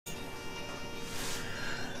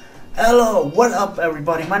Hello, what up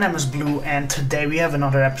everybody, my name is Blue and today we have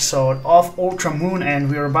another episode of Ultra Moon and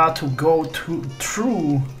we're about to go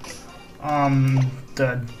through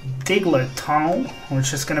the Diglett tunnel,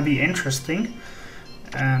 which is gonna be interesting.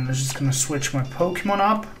 And I'm just gonna switch my Pokemon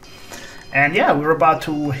up. And yeah, we're about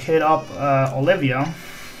to hit up Olivia.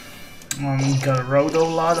 We got a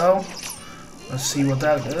Roto-Lotto. Let's see what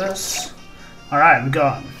that is. Alright, we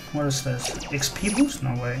got, what is this? XP boost?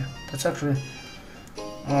 No way. That's actually...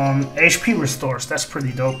 HP restores, that's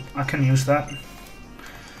pretty dope. I can use that.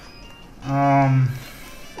 Come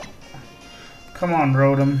on,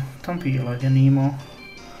 Rotom. Don't be like an emo.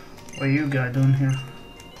 What are you guys doing here?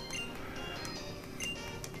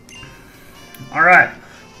 Alright,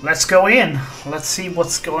 let's go in. Let's see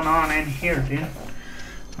what's going on in here, dude.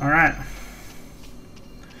 Alright.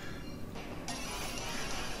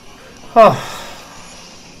 Oh.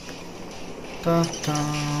 Da,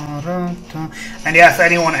 da, da, da. And yeah, if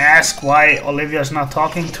anyone asks why Olivia's not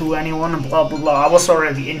talking to anyone, blah blah blah, I was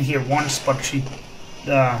already in here once, but she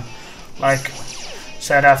like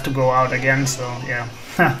said I have to go out again, so yeah.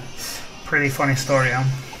 Pretty funny story, huh?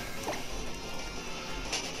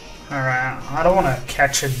 Alright, I don't want to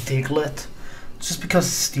catch a Diglett just because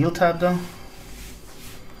it's steel type though.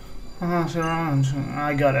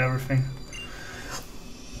 I got everything.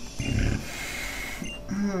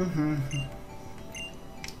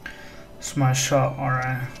 It's my shot,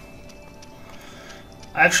 alright.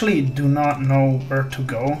 I actually do not know where to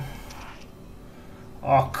go.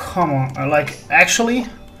 Oh, come on. Like, actually,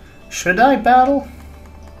 should I battle?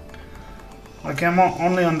 Like, I'm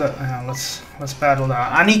only on the... let's battle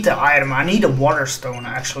that. I need the item. I need a water stone,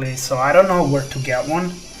 actually. So I don't know where to get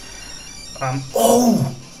one.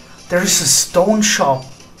 Oh! There's a stone shop,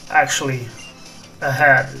 actually,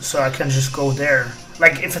 ahead. So I can just go there.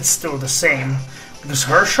 Like, if it's still the same. Because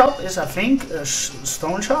her shop is, I think, a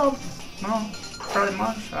stone shop? No, pretty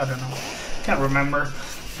much. I don't know. Can't remember.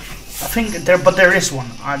 I think there, but there is one.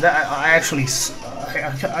 I actually,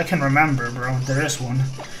 I can remember, bro. There is one.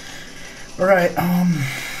 All right. I'm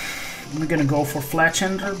gonna go for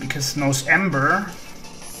Fletchender because it knows Ember.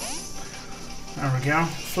 There we go.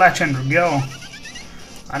 Fletchender, go.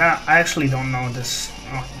 I actually don't know this.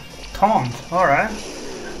 Oh, Taunt. All right.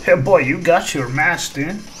 Hey, boy, you got your match,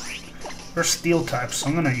 dude. We're steel types, so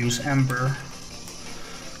I'm gonna use Ember.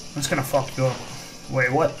 That's gonna fuck you up. Wait,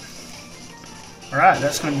 what? Alright,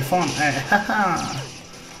 that's gonna be fun. Hey, haha!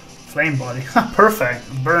 Flame body. Perfect.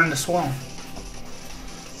 Burn the swamp.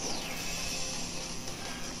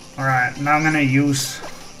 Alright, now I'm gonna use...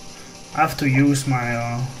 I have to use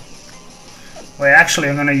my... Wait, actually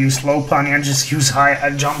I'm gonna use Lopunny and just use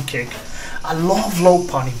jump kick. I love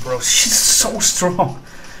Lopunny, bro. She's so strong.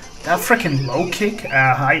 That freaking low kick,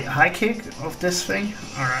 high kick of this thing.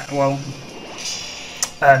 Alright, well,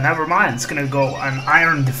 never mind. It's gonna go an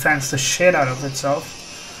iron defense the shit out of itself.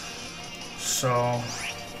 So,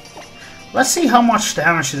 let's see how much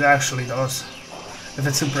damage it actually does. If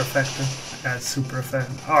it's super effective. Yeah, it's super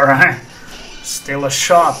effective. Alright, still a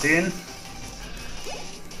shot, dude.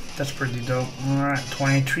 That's pretty dope. Alright,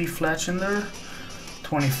 23 Fletchender,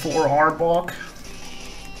 24 Arbok.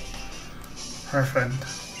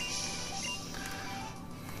 Perfect.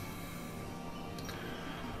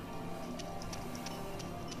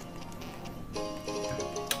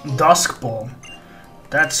 Dusk Ball.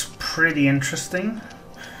 That's pretty interesting.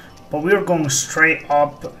 But we're going straight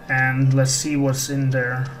up and let's see what's in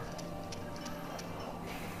there.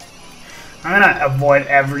 I'm gonna avoid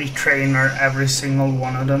every trainer, every single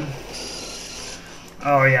one of them.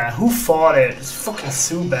 Oh yeah, who fought it? It's fucking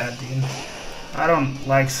Zubat, dude. I don't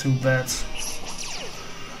like Zubats.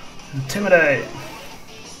 Intimidate.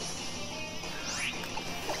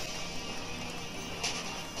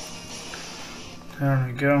 There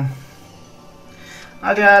we go.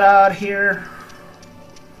 I got out here.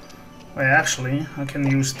 Wait, actually, I can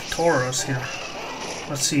use the Tauros here.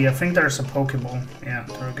 Let's see, I think there's a Pokeball. Yeah,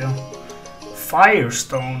 there we go.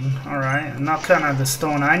 Firestone. Alright, not kind of the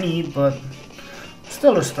stone I need, but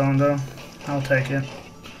still a stone though. I'll take it.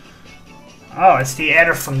 Oh, it's the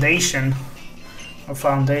Aether Foundation. Or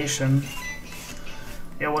Foundation.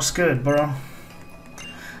 Yeah, what's good, bro?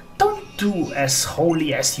 Do as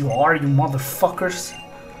holy as you are, you motherfuckers.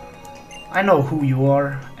 I know who you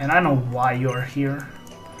are, and I know why you're here.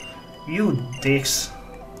 You dicks.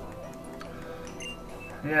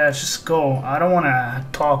 Yeah, just go. I don't wanna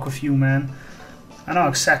talk with you, man. I know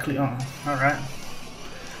exactly. Oh, alright.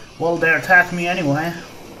 Well, they attack me anyway.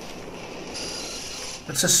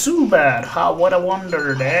 It's a Zubat. How? What a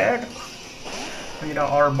wonder, Dad. with a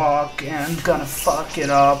Arbok and gonna fuck it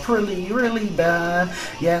up really, really bad.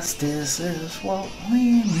 Yes, this is what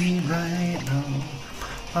we need right now.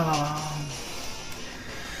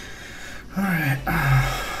 Alright.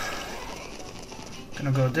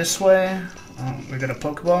 Gonna go this way. We got a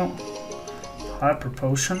Pokeball. Hyper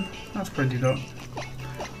Potion. That's pretty dope.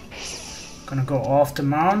 Gonna go off the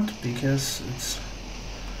mount because it's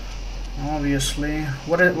obviously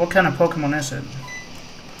what kind of Pokemon is it?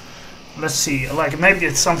 Let's see. Like maybe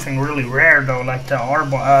it's something really rare though, like the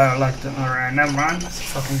Arbok. Alright, never mind. It's a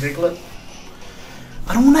fucking Diglett.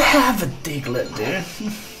 I don't want to have a Diglett, dude.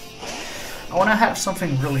 I want to have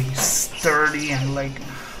something really sturdy and like.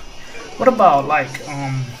 What about like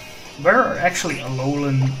where are actually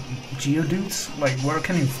Alolan Geodudes? Like where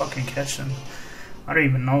can you fucking catch them? I don't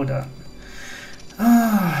even know that.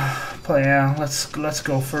 But yeah, let's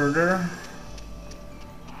go further.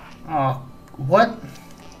 Oh, what?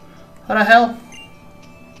 What the hell?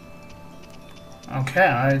 Okay,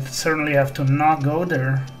 I certainly have to not go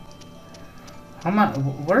there. How am I?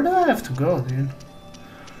 Where do I have to go, dude?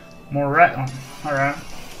 More right on. All right.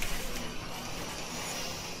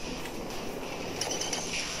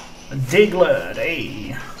 A Diglett,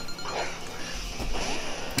 hey.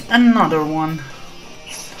 Another one.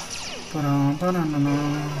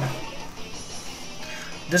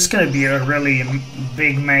 This is gonna be a really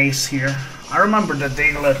big maze here. I remember the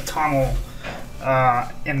Diglett tunnel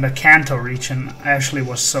in the Kanto region actually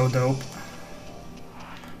was so dope.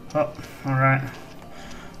 Oh, alright.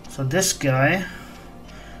 So this guy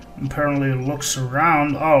apparently looks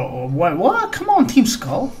around. Oh, what? Come on, Team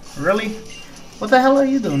Skull. Really? What the hell are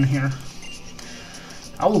you doing here?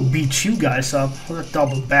 I will beat you guys up. What a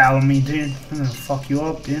double battle me, dude. I'm gonna fuck you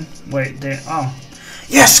up, dude. Wait, there. Oh.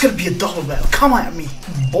 Yes, it's gonna be a double battle. Come at me,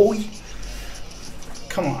 boy.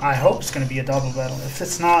 Come on, I hope it's gonna be a double battle. If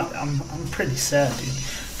it's not, I'm pretty sad, dude.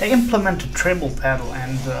 They implemented triple battle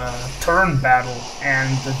and turn battle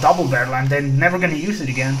and the double battle, and they're never gonna use it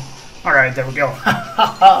again. Alright, there we go.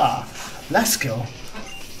 Let's go.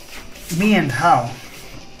 Me and Hal.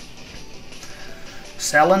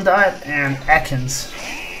 Salandite and Ekans.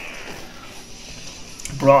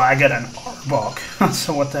 Bro, I got an Arbok.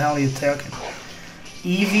 So what the hell are you talking?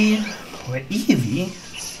 Eevee? Wait, Eevee?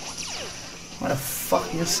 What the fuck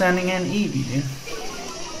are you sending in Eevee, dude?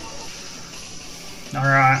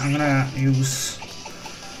 Alright, I'm gonna use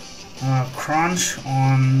Crunch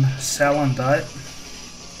on Salandite.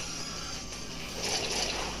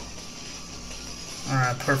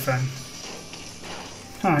 Alright, perfect.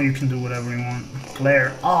 Oh, you can do whatever you want.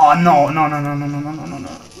 Glare. Oh, no. No,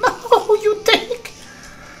 you dick!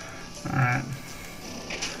 Alright.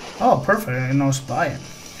 Oh, perfect. I know spy it.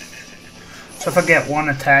 So if I get one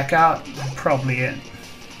attack out, probably it.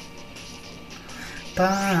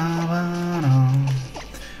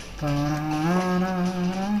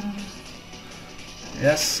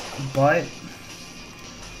 Yes, bite.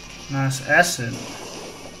 Nice acid.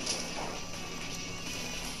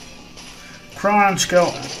 Crunch,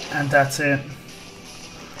 go, and that's it.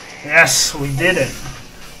 Yes, we did it.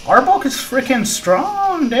 Arbok is freaking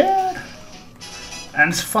strong, dude. And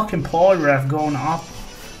it's fucking Poliwhirl going up.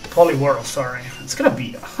 Poliwhirl, sorry. It's gonna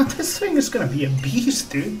be. This thing is gonna be a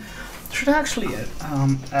beast, dude. Should I actually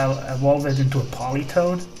evolve it into a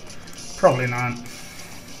Politoad? Probably not.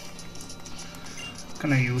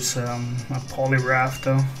 Gonna use a Poliwrath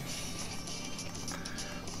though.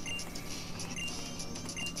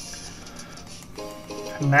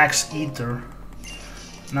 Max Ether.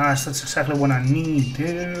 Nice, that's exactly what I need,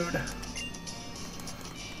 dude.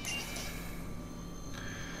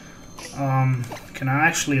 Can I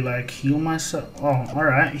actually like heal myself? Oh,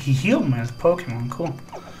 alright, he healed my Pokemon, cool.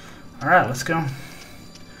 Alright, let's go.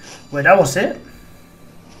 Wait, that was it?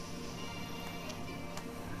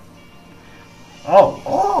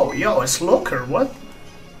 Oh, yo, it's Looker, what?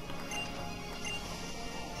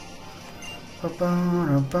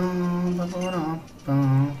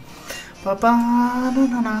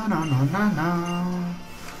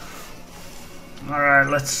 Alright,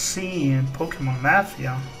 let's see. Pokemon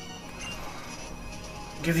Mafia.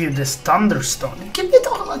 Give you this Thunderstone. Give me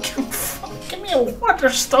a Water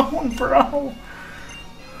Stone, bro.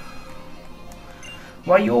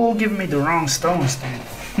 Why you all giving me the wrong stones,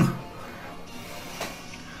 dude?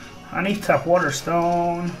 I need that Water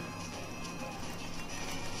Stone.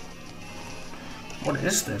 What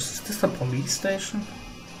is this? Is this a police station?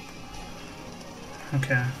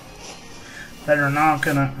 Okay. Better not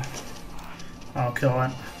gonna... I'll kill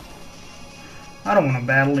it. I don't want to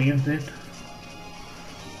battle you, dude.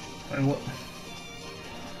 Wait, what?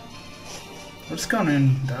 What's going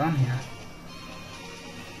on down here?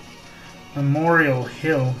 Memorial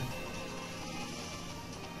Hill.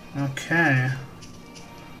 Okay.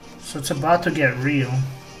 So it's about to get real.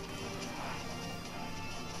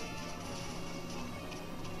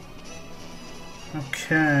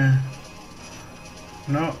 Okay.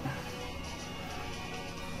 No.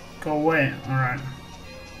 Go away. Alright.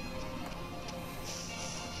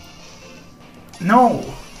 No!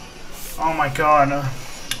 Oh my god.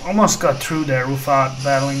 Almost got through there without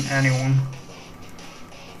battling anyone.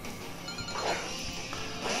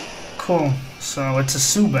 Cool. So it's a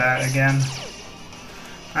Zubat again.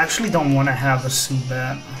 I actually don't want to have a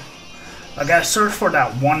Zubat. Like, I searched for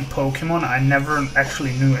that one Pokemon I never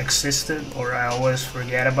actually knew existed, or I always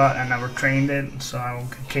forget about and never trained it, so I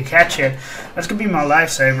can catch it. That's gonna be my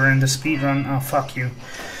lifesaver in the speedrun. Oh, fuck you.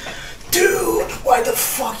 Dude, why the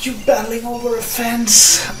fuck you battling over a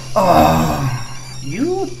fence? Oh,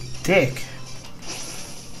 you dick.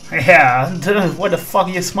 Yeah, dude, what the fuck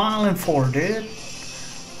are you smiling for, dude?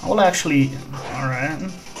 I will actually... Alright.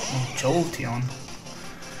 Oh, Jolteon.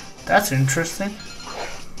 That's interesting.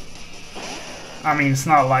 I mean, it's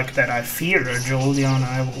not like that I fear a Jolteon.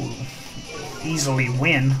 I will easily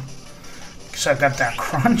win. Because I got that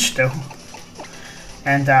crunch, though.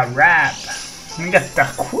 And that wrap. I got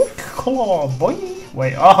that quick claw, boy.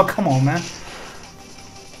 Wait, oh, come on, man.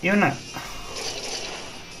 Even a...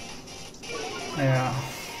 Yeah.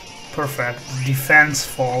 Perfect. Defense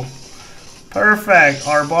fall. Perfect.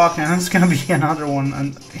 Arbok, and it's gonna be another one.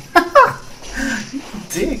 And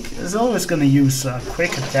dick is always gonna use a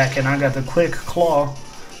quick attack, and I got the quick claw.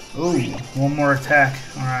 Ooh, one more attack.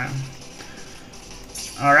 Alright.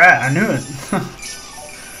 Alright, I knew it.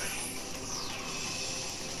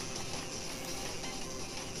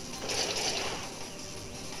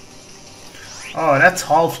 Oh, that's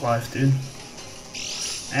Half-Life, dude.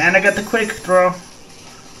 And I got the quick throw.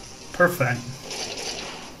 Perfect.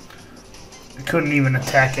 I couldn't even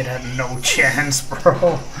attack it, had no chance,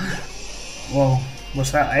 bro. Whoa,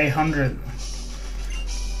 what's that? 800.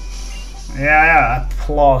 Yeah,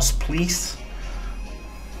 applause, please.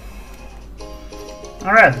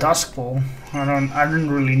 Alright, Dusk Bowl. I didn't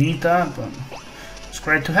really need that, but it's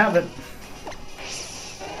great to have it.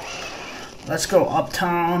 Let's go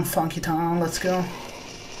uptown, funky town, let's go.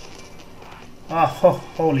 Oh,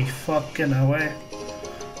 holy fuck, get away.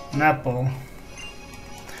 Netball.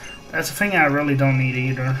 That's a thing I really don't need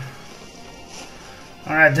either.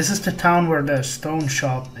 Alright, this is the town where the stone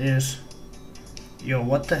shop is. Yo,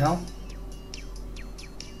 what the hell?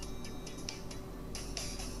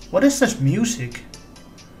 What is this music?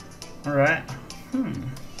 Alright.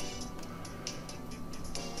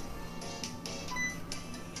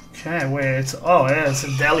 Okay, wait, it's... Oh, yeah, it's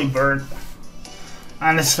a Delhi bird.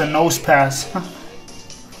 And it's the nose pass.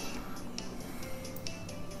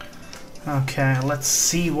 Okay, let's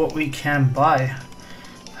see what we can buy.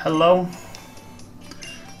 Hello?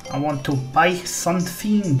 I want to buy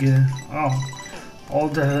something. Oh, all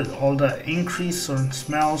the increase on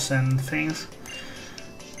smells and things.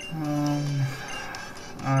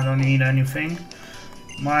 I don't need anything.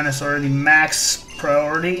 Mine is already max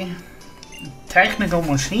priority. Technical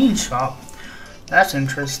machine shop. That's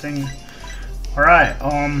interesting. Alright,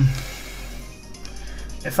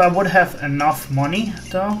 if I would have enough money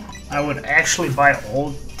though, I would actually buy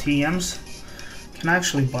all TMs. Can I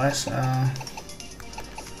actually buy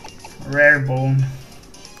rare bone?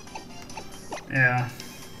 Yeah,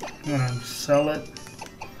 I'm gonna sell it.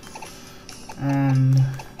 And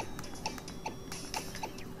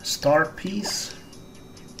start piece.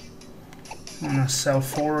 I'm gonna sell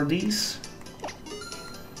 4 of these.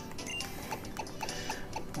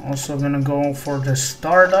 Also gonna go for the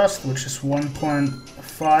Stardust, which is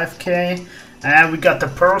 1.5k. And we got the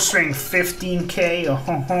Pearl String 15k.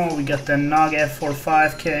 Oh, we got the Nugget for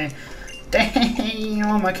 5k.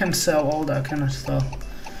 Damn, I can sell all that kind of stuff.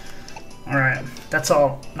 Alright, that's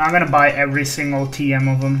all. Now I'm gonna buy every single TM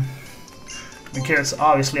of them. Because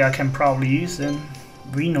obviously I can probably use them.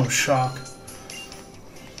 Reno Shock.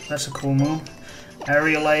 That's a cool move.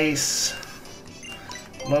 Aerial Ace.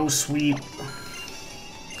 Low Sweep.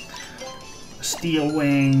 Steel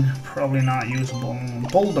Wing, probably not usable.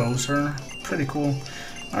 Bulldozer, pretty cool.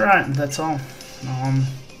 Alright, that's all.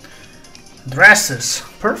 Dresses,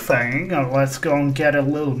 perfect. Let's go and get a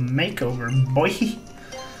little makeover, boy.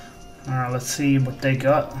 Alright, let's see what they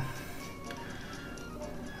got.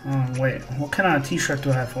 Oh, wait, what kind of t-shirt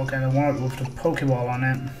do I have? Okay, the one with the Pokeball on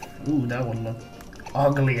it. Ooh, that would look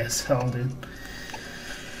ugly as hell, dude.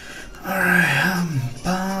 Alright,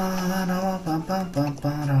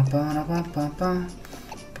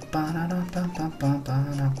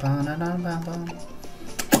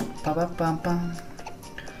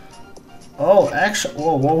 Oh, actually,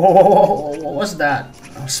 whoa, whoa, whoa, whoa, whoa, what was that?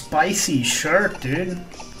 A spicy shirt, dude.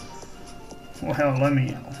 Well,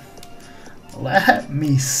 let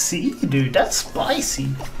me see, dude. That's spicy.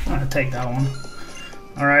 I'm gonna take that one.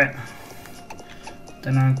 All right.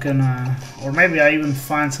 Then I'm gonna, or maybe I even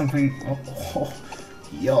find something. Oh,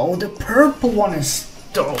 yo, the purple one is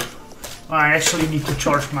dope. I actually need to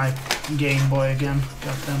charge my Game Boy again.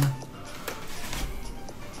 God damn it.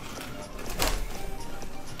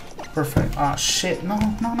 Perfect. Ah, shit. No.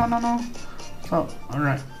 Oh,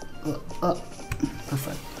 alright.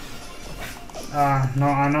 Perfect. No,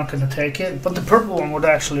 I'm not gonna take it. But the purple one would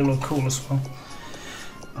actually look cool as well.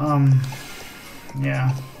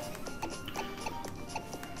 Yeah.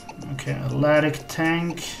 Okay, athletic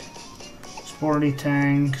tank. Sporty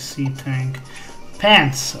tank. Sea tank.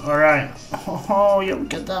 Pants. Alright. Oh, yeah, we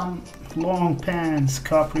got them long pants.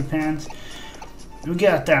 Capri pants. We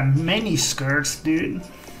got that mini skirts, dude.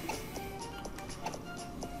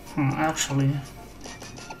 Actually,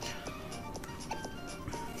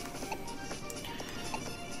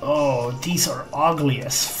 oh, these are ugly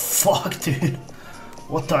as fuck, dude.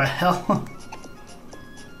 What the hell?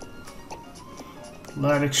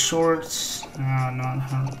 Athletic shorts. No.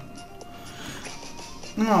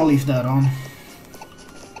 I'll leave that on. I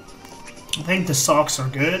think the socks are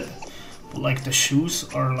good, but like the shoes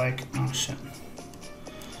are like, oh shit.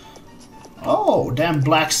 Oh, damn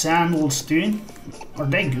black sandals, dude. Are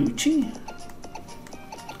they Gucci?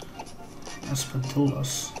 That's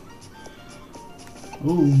Patulas.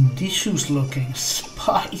 Ooh, these shoes looking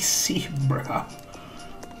spicy, bro.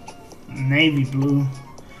 Navy blue.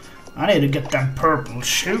 I need to get them purple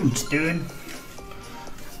shoes, dude.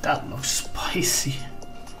 That looks spicy.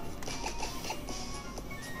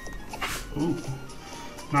 Ooh.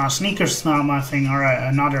 Nah, sneakers not my thing. Alright,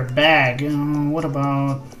 another bag. What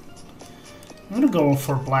about... I'm gonna go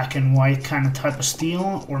for black and white kind of type of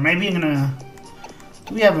steel, or maybe I'm gonna...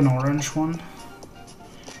 Do we have an orange one?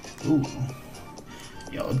 Ooh.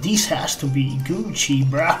 Yo, these has to be Gucci,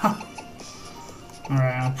 bruh.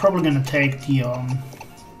 Alright, I'm probably gonna take the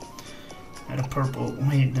purple.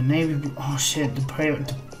 Wait, the navy blue. Oh shit,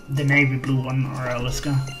 the navy blue one. Alright, let's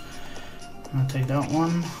go. I'll take that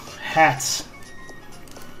one. Hats.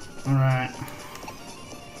 Alright.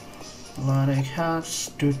 Athletic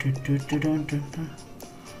hats.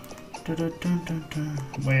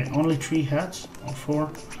 Wait, only 3 hats? Or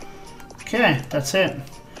 4? Okay, that's it.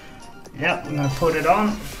 Yep, I'm gonna put it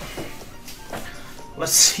on.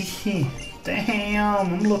 Let's see.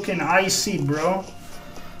 Damn, I'm looking icy, bro.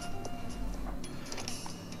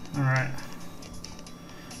 Alright.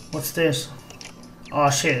 What's this?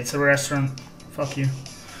 Oh shit, it's a restaurant. Fuck you.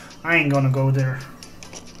 I ain't gonna go there.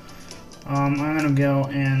 I'm gonna go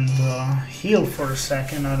and heal for a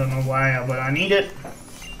second. I don't know why, but I need it.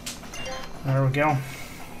 There we go.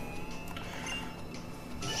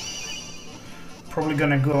 Probably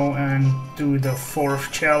gonna go and do the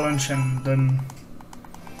 4th challenge and then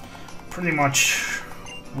pretty much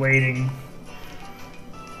waiting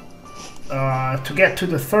to get to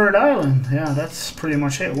the 3rd island. Yeah, that's pretty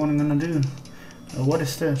much it. What I'm gonna do. What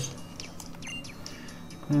is this?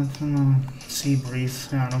 Sea breeze.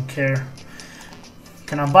 Yeah, I don't care.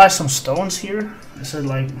 Can I buy some stones here? Is it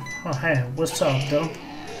like, oh hey, what's up, though?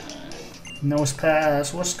 Nose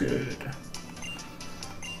pass, what's good?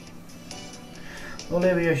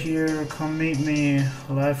 Olivia here, come meet me.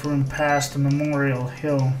 Life room past the Memorial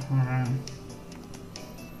Hill. Alright.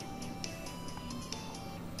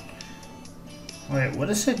 Wait, what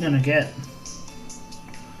is it gonna get?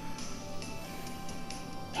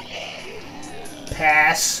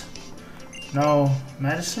 Pass. No.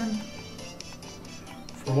 Medicine?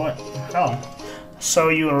 For what? Oh. So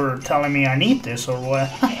you were telling me I need this or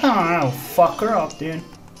what? I'll fuck her up, dude.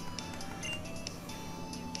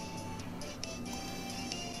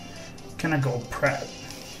 Can I go prep?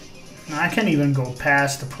 I can't even go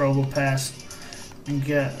past the Provo Pass and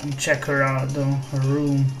check her out though. Her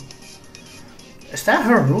room. Is that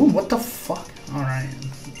her room? What the fuck? Alright.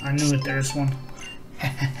 I knew it, there's one.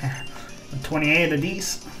 28 of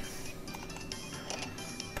these.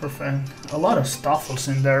 Perfect. A lot of stuff was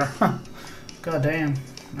in there. God damn.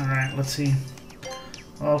 Alright, let's see.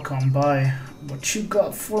 Welcome by. What you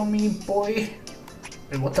got for me, boy?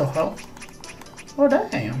 Wait, what the hell? Oh,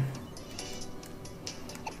 damn.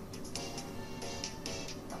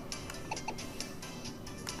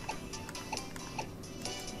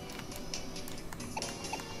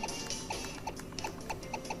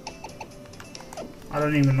 I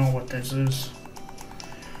don't even know what this is.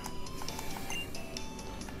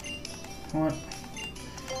 What?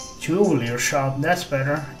 Jeweler shop, that's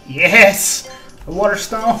better. Yes! A water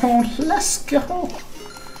stone. Let's go.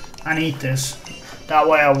 I need this. That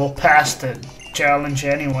way I will pass the challenge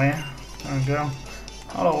anyway. There we go.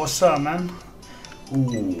 Hello, what's up, man?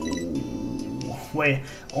 Ooh. Wait,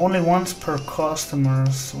 only once per customer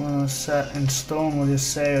set in stone will you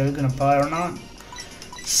say are you gonna buy or not?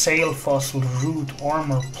 Sail fossil, root,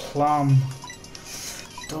 armor, plum.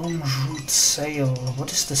 Dome root sail.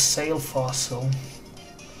 What is the sail fossil?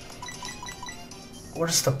 What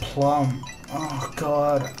is the plum? Oh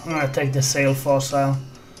god, I'm gonna take the sail fossil.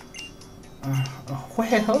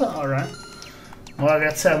 Wait, hold on, alright. Well, I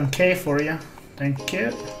got 7k for you. Thank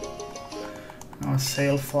you. Oh,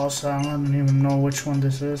 sail fossil, I don't even know which one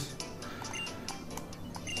this is.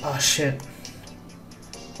 Oh shit.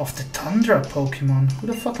 Of the Tundra Pokemon. Who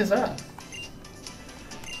the fuck is that?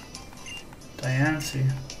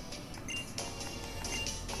 Diancie.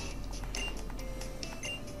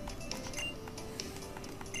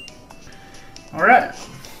 Alright,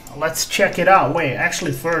 let's check it out. Wait,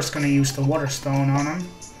 actually first gonna use the water stone on him.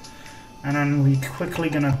 And then we quickly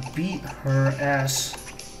gonna beat her ass.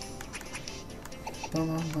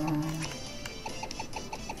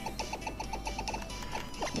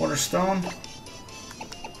 Water stone.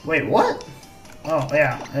 Wait, what? Oh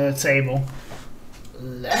yeah, it's able.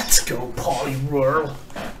 Let's go, Poliwhirl.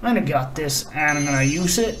 I'm gonna got this and I'm gonna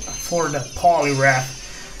use it for the Poliwrath.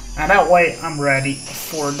 And that way I'm ready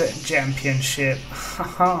for the championship.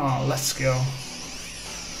 Haha, let's go.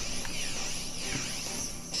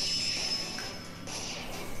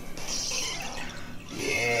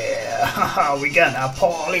 Yeah, haha, we got a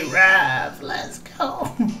Poliwrath. Let's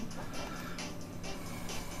go.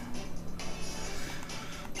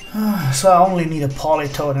 So I only need a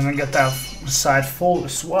Politoad and I got that side full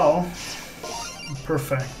as well.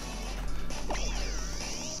 Perfect.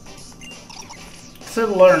 To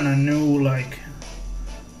learn a new like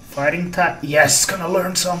fighting type. Yes, gonna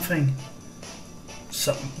learn something.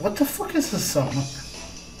 So what the fuck is this something?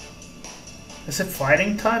 Is it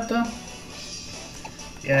fighting type though?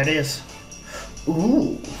 Yeah, it is.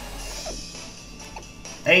 Ooh.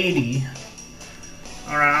 80.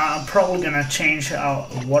 Alright, I'm probably gonna change out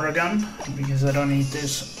a water gun because I don't need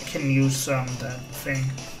this. I can use that thing.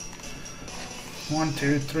 1,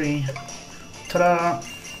 2, 3. Ta-da!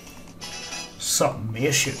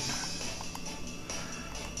 Submission.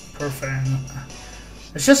 Perfect.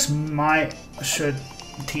 It's just I should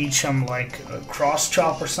teach him like a cross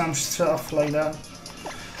chop or some stuff like that.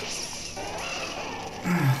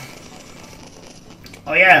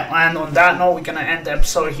 Oh yeah, and on that note, we're gonna end the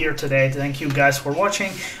episode here today. Thank you guys for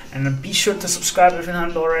watching, and be sure to subscribe if you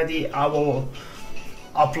haven't already. I will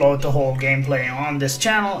upload the whole gameplay on this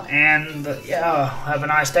channel, and yeah, have a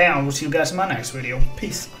nice day, and we'll see you guys in my next video.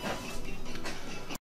 Peace.